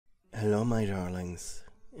Hello my darlings,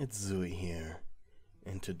 it's Zui here,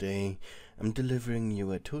 and today I'm delivering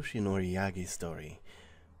you a Toshinori Yagi story,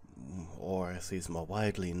 or as he's more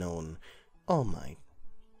widely known, All Might.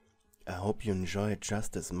 I hope you enjoy it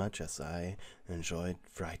just as much as I enjoyed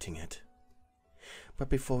writing it. But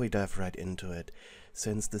before we dive right into it,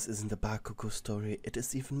 since this isn't a Boku story, it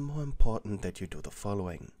is even more important that you do the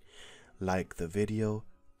following. Like the video,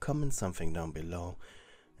 comment something down below,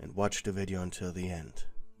 and watch the video until the end.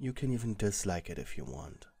 You can even dislike it if you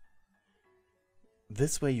want.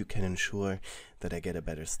 This way you can ensure that I get a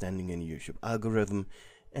better standing in the YouTube algorithm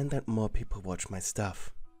and that more people watch my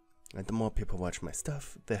stuff. And the more people watch my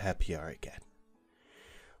stuff, the happier I get.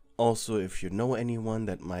 Also, if you know anyone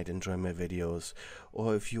that might enjoy my videos,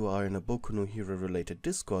 or if you are in a Boku no Hero related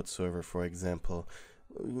Discord server, for example,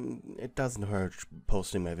 it doesn't hurt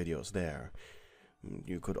posting my videos there.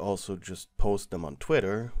 You could also just post them on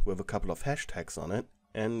Twitter with a couple of hashtags on it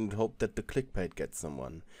and hope that the clickbait gets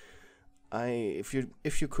someone. If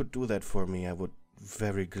you could do that for me, I would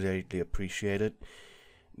very greatly appreciate it,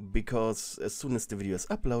 because as soon as the video is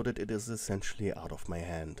uploaded, it is essentially out of my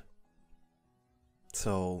hand.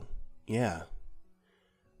 So, yeah,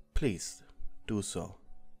 please do so.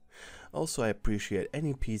 Also, I appreciate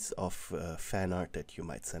any piece of fan art that you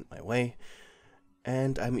might send my way,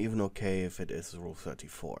 and I'm even okay if it is Rule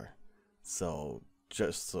 34. So,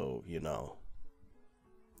 just so you know.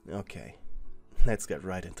 Okay, let's get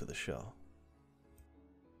right into the show.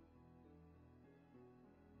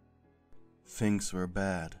 Things were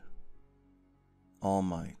bad. All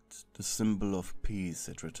Might, the symbol of peace,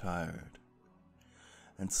 had retired.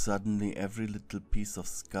 And suddenly every little piece of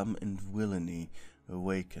scum and villainy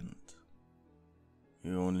awakened.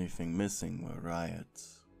 The only thing missing were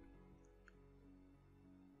riots.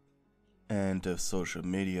 And if social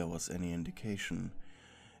media was any indication,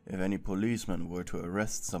 if any policeman were to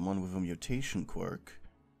arrest someone with a mutation quirk,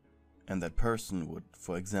 and that person would,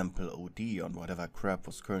 for example, OD on whatever crap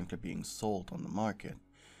was currently being sold on the market,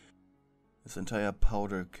 this entire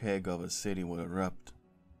powder keg of a city would erupt.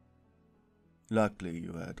 Luckily,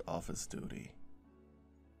 you had office duty.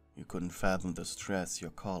 You couldn't fathom the stress your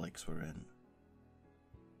colleagues were in.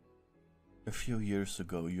 A few years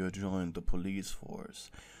ago, you had joined the police force,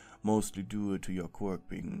 mostly due to your quirk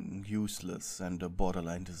being useless and a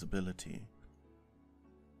borderline disability.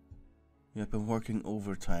 You had been working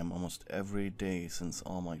overtime almost every day since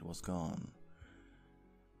All Might was gone.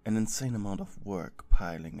 An insane amount of work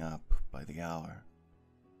piling up by the hour.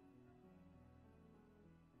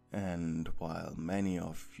 And while many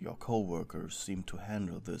of your co-workers seemed to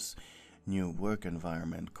handle this new work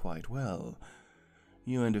environment quite well,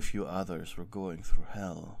 you and a few others were going through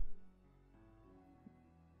hell.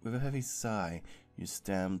 With a heavy sigh, you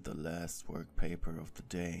stamped the last work paper of the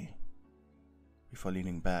day, before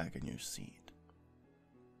leaning back in your seat.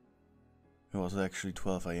 It was actually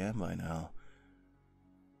 12 AM by now.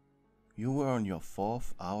 You were on your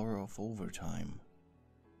 4th hour of overtime.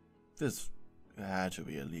 This had to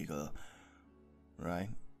be illegal, right?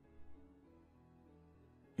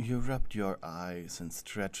 You rubbed your eyes and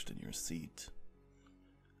stretched in your seat.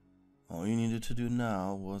 All you needed to do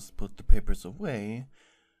now was put the papers away,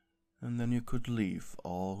 and then you could leave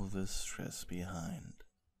all this stress behind.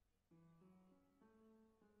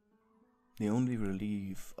 The only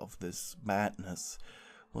relief of this madness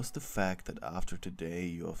was the fact that after today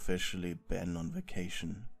you officially been on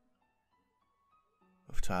vacation.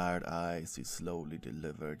 With tired eyes, you slowly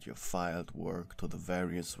delivered your filed work to the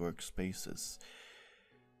various workspaces,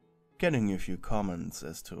 getting a few comments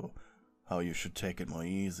as to how you should take it more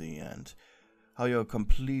easy and how you're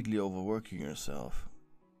completely overworking yourself.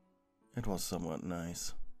 It was somewhat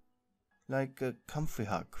nice. Like a comfy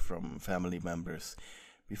hug from family members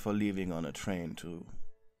before leaving on a train to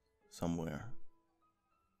somewhere.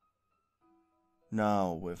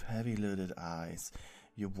 Now, with heavy-lidded eyes,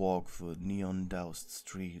 you walk through the neon-doused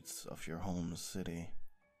streets of your home city.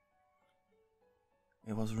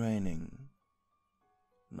 It was raining.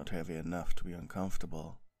 Not heavy enough to be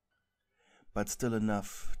uncomfortable, but still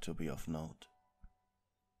enough to be of note.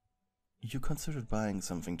 You considered buying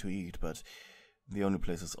something to eat, but the only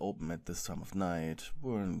places open at this time of night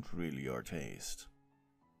weren't really your taste.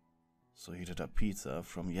 So heated up pizza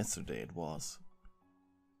from yesterday it was.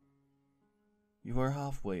 You were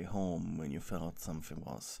halfway home when you felt something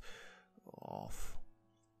was off.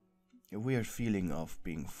 A weird feeling of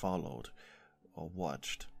being followed or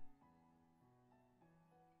watched.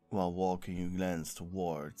 While walking, you glanced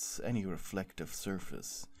towards any reflective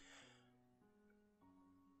surface.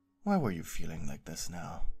 Why were you feeling like this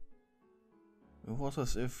now? It was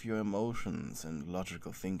as if your emotions and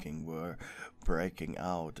logical thinking were breaking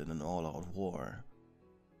out in an all-out war.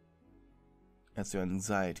 As your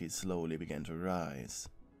anxiety slowly began to rise.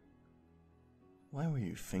 Why were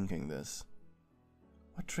you thinking this?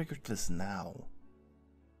 What triggered this now?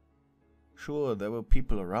 Sure, there were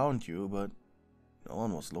people around you, but no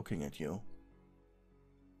one was looking at you.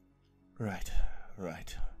 Right.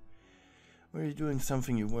 Were you doing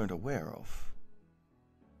something you weren't aware of?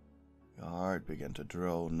 Your heart began to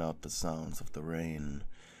drone out the sounds of the rain.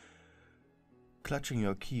 Clutching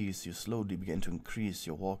your keys, you slowly began to increase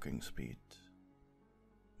your walking speed.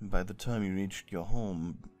 By the time you reached your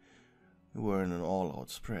home, you were in an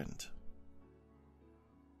all-out sprint.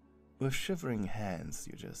 With shivering hands,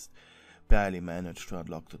 you just barely managed to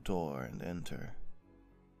unlock the door and enter,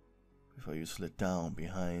 before you slid down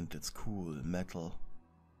behind its cool metal.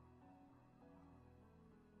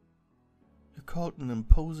 You called an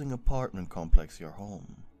imposing apartment complex your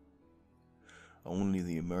home. Only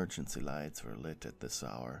the emergency lights were lit at this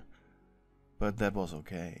hour, but that was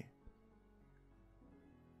okay.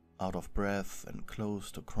 Out of breath and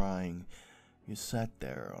close to crying, you sat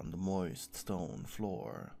there on the moist stone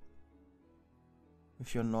floor,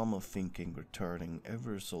 with your normal thinking returning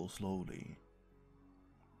ever so slowly.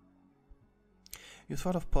 You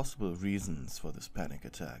thought of possible reasons for this panic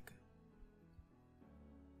attack.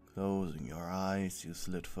 Closing your eyes, you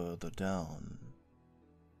slid further down.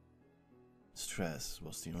 Stress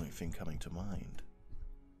was the only thing coming to mind.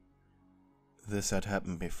 This had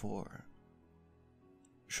happened before.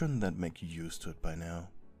 Shouldn't that make you used to it by now?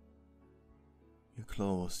 You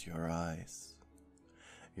closed your eyes,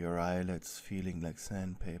 your eyelids feeling like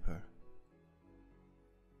sandpaper.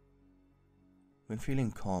 When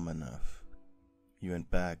feeling calm enough, you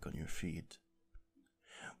went back on your feet,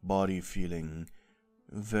 body feeling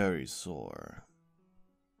very sore.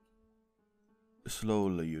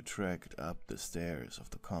 Slowly you trekked up the stairs of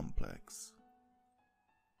the complex.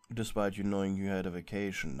 Despite you knowing you had a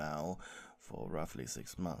vacation now for roughly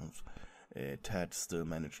 6 months, it had still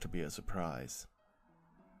managed to be a surprise.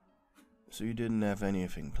 So you didn't have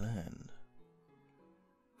anything planned.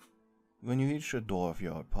 When you reached the door of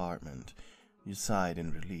your apartment, you sighed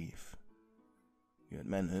in relief. You had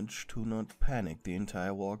managed to not panic the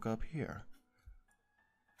entire walk up here.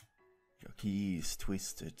 Your keys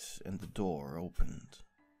twisted and the door opened.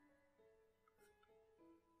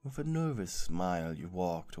 With a nervous smile, you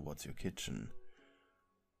walked towards your kitchen,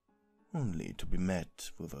 only to be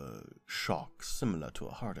met with a shock similar to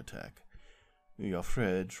a heart attack. Your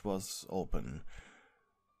fridge was open,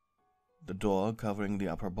 the door covering the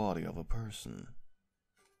upper body of a person.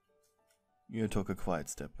 You took a quiet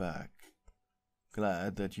step back,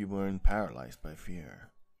 glad that you weren't paralyzed by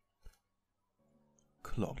fear.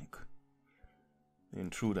 Clunk. The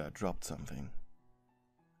intruder dropped something.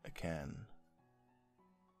 A can.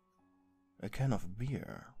 A can of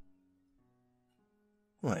beer.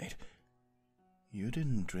 Wait, you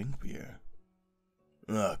didn't drink beer.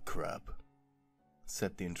 Ah, crap,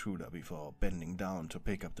 said the intruder before bending down to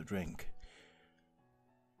pick up the drink.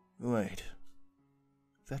 Wait,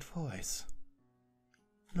 that voice.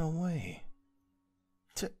 No way.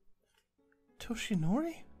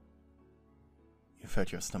 Toshinori? You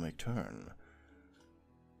felt your stomach turn.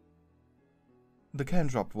 The can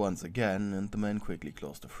dropped once again, and the man quickly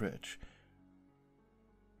closed the fridge.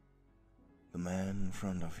 The man in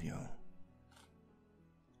front of you.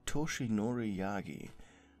 Toshinori Yagi,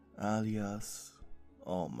 alias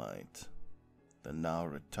All Might, the now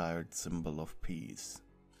retired symbol of peace.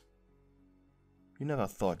 You never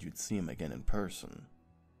thought you'd see him again in person.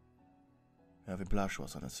 A heavy blush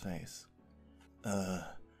was on his face.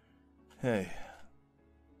 Hey.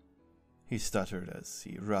 He stuttered as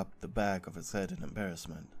he rubbed the back of his head in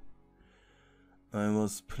embarrassment. I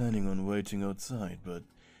was planning on waiting outside, but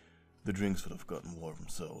the drinks would have gotten warm,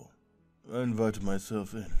 so I invited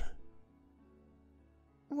myself in.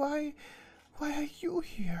 Why are you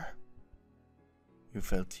here? You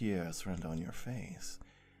felt tears run down your face,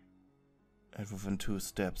 and within 2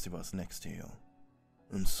 steps he was next to you.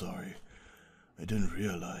 I'm sorry, I didn't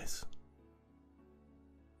realize.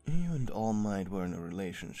 You and All Might were in a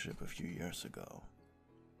relationship a few years ago.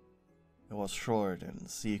 It was short and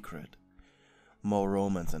secret, more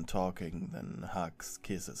romance and talking than hugs,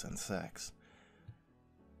 kisses, and sex.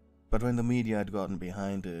 But when the media had gotten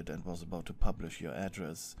behind it and was about to publish your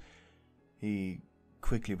address, he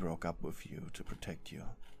quickly broke up with you to protect you.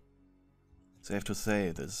 Safe to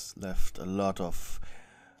say, this left a lot of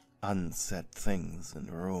unsaid things in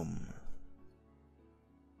the room.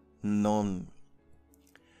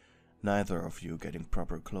 Neither of you getting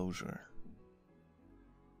proper closure.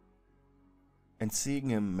 and seeing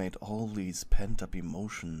him made all these pent-up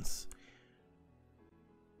emotions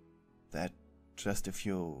that just a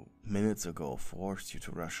few minutes ago forced you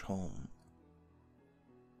to rush home.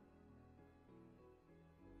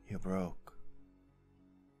 You broke.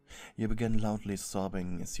 You began loudly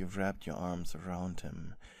sobbing as you wrapped your arms around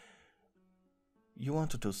him. You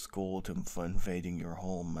wanted to scold him for invading your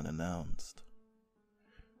home unannounced.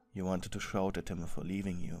 You wanted to shout at him for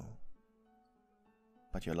leaving you.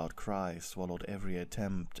 But your loud cry swallowed every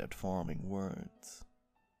attempt at forming words.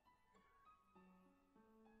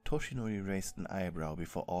 Toshinori raised an eyebrow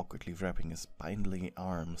before awkwardly wrapping his spindly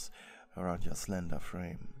arms around your slender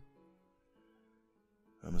frame.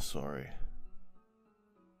 "I'm sorry,"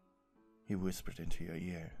 he whispered into your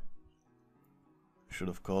ear. "Should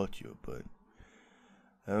have called you, but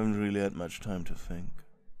I haven't really had much time to think."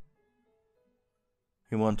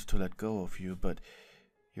 He wanted to let go of you, but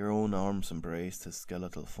your own arms embraced his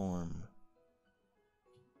skeletal form.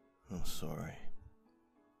 "I'm sorry,"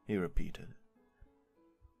 he repeated.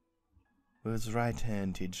 With his right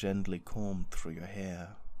hand, he gently combed through your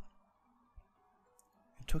hair.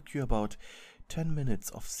 It took you about 10 minutes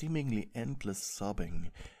of seemingly endless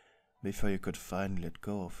sobbing before you could finally let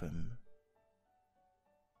go of him.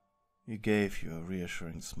 He gave you a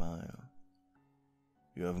reassuring smile.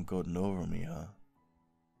 "You haven't gotten over me, huh?"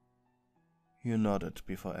 You nodded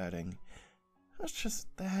before adding, "It's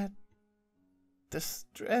just that. The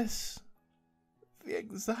stress. The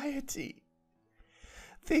anxiety.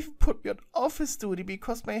 They've put me on office duty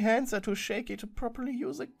because my hands are too shaky to properly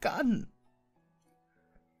use a gun."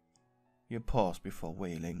 You paused before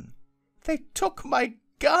wailing, "They took my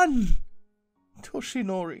gun!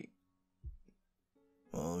 Toshinori!"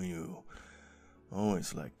 "Oh, you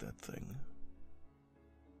always liked that thing."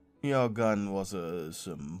 "Your gun was a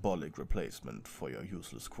symbolic replacement for your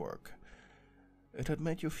useless quirk. It had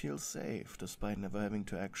made you feel safe despite never having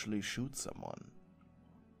to actually shoot someone."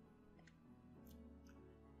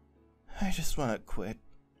 "I just want to quit."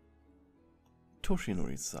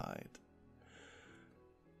 Toshinori sighed.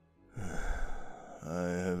 "I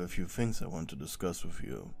have a few things I want to discuss with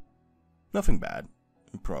you. Nothing bad,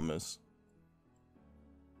 I promise."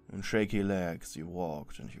 In shaky legs, you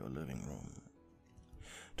walked into your living room.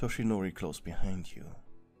 Toshinori closed behind you.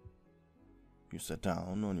 You sat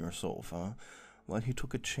down on your sofa while he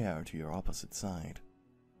took a chair to your opposite side.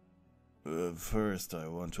 "First, I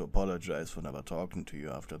want to apologize for never talking to you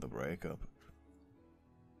after the breakup."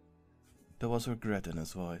 There was regret in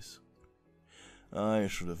his voice. "I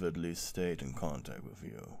should have at least stayed in contact with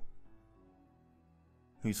you."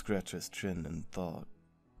 He scratched his chin in thought.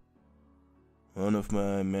 "One of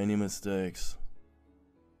my many mistakes.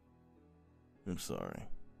 I'm sorry."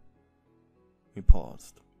 He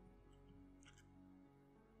paused.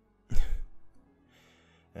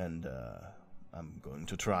 And, I'm going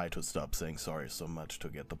to try to stop saying sorry so much to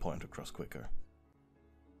get the point across quicker."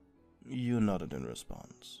 You nodded in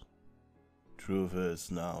response. "Truth is,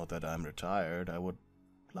 now that I'm retired, I would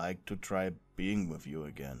like to try being with you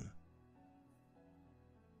again."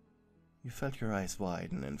 You felt your eyes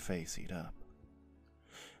widen and face heat up.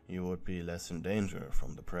 "You would be less in danger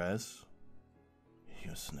from the press."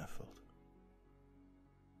 You sniffled.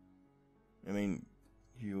 "I mean,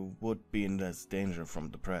 you would be in less danger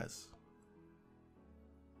from the press."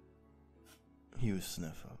 You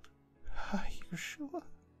sniffled. "Are you sure?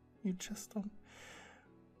 You just don't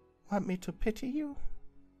want me to pity you?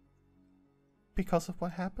 Because of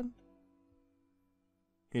what happened?"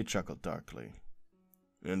 He chuckled darkly.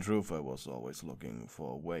 "In truth, I was always looking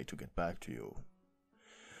for a way to get back to you.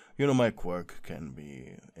 You know, my quirk can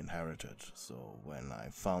be inherited, so when I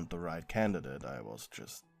found the right candidate, I was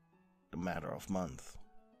just a matter of months.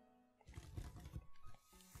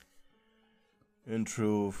 In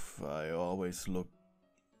truth, I was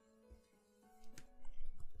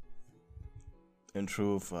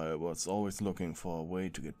always looking for a way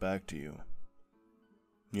to get back to you.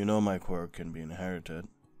 You know, my quirk can be inherited,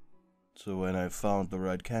 so when I found the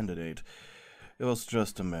right candidate, it was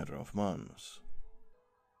just a matter of months."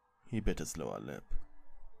 He bit his lower lip.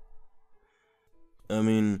 "I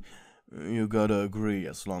mean, you gotta agree,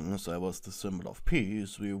 as long as I was the symbol of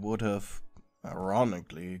peace, we would have,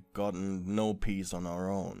 ironically, gotten no peace on our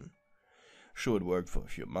own. Sure, it worked for a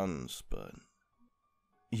few months, but..."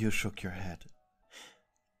 You shook your head.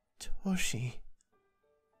 "Toshi,"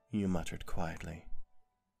 you muttered quietly.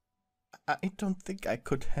 "I don't think I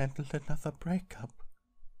could handle another breakup."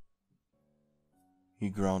 He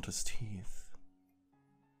ground his teeth.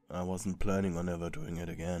 "I wasn't planning on ever doing it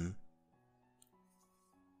again."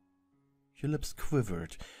 Your lips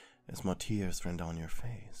quivered as more tears ran down your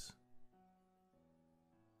face.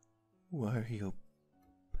 Were you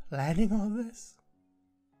planning all this?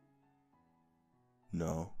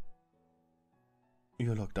 No.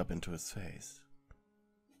 You looked up into his face.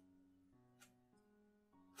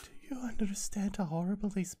 Do you understand how horrible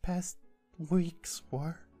these past weeks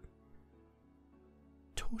were?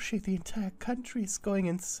 Toshi, the entire country is going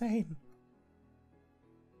insane.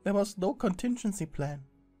 There was no contingency plan.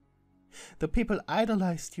 The people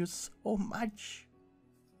idolized you so much,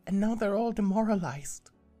 and now they're all demoralized.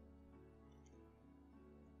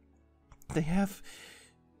 They have...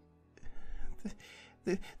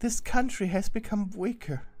 This country has become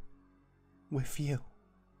weaker with you.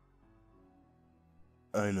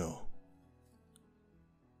 I know.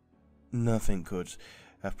 Nothing could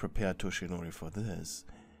have prepared Toshinori for this.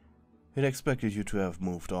 It expected you to have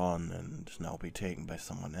moved on and now be taken by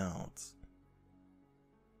someone else.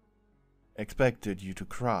 Expected you to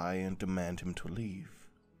cry and demand him to leave.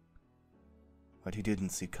 What he didn't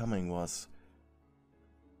see coming was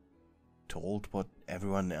told what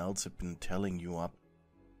everyone else had been telling you up.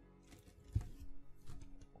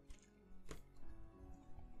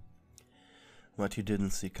 What he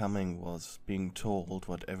didn't see coming was being told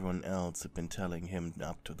what everyone else had been telling him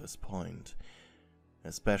up to this point,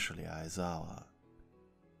 especially Aizawa.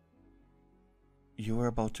 You were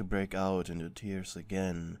about to break out into tears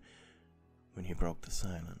again when he broke the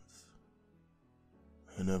silence.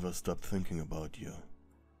 I never stopped thinking about you.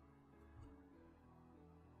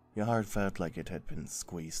 Your heart felt like it had been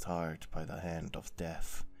squeezed hard by the hand of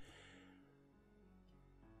death.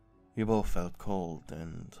 You both felt cold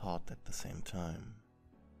and hot at the same time.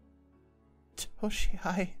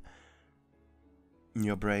 Toshi,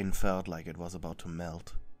 Your brain felt like it was about to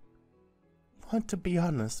melt. I want to be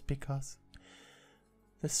honest because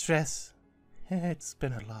the stress, it's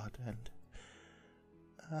been a lot, and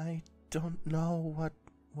I don't know what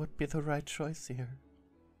would be the right choice here.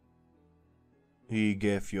 He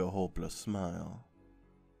gave you a hopeless smile.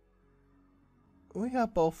 We are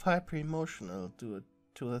both hyper-emotional due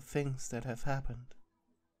to the things that have happened.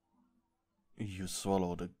 You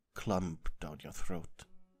swallowed a clump down your throat.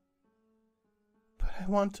 But I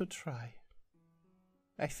want to try.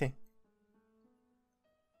 I think.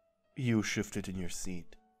 You shifted in your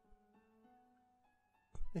seat.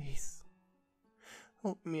 Please,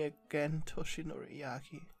 hold me again, Toshinori.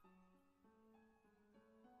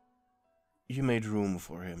 You made room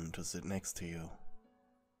for him to sit next to you.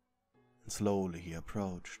 And slowly he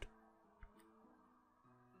approached.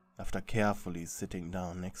 After carefully sitting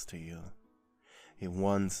down next to you, he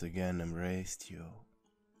once again embraced you.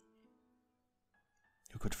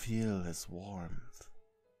 You could feel his warmth,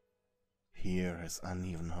 hear his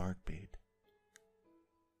uneven heartbeat.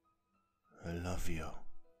 I love you,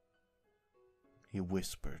 he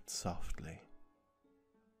whispered softly.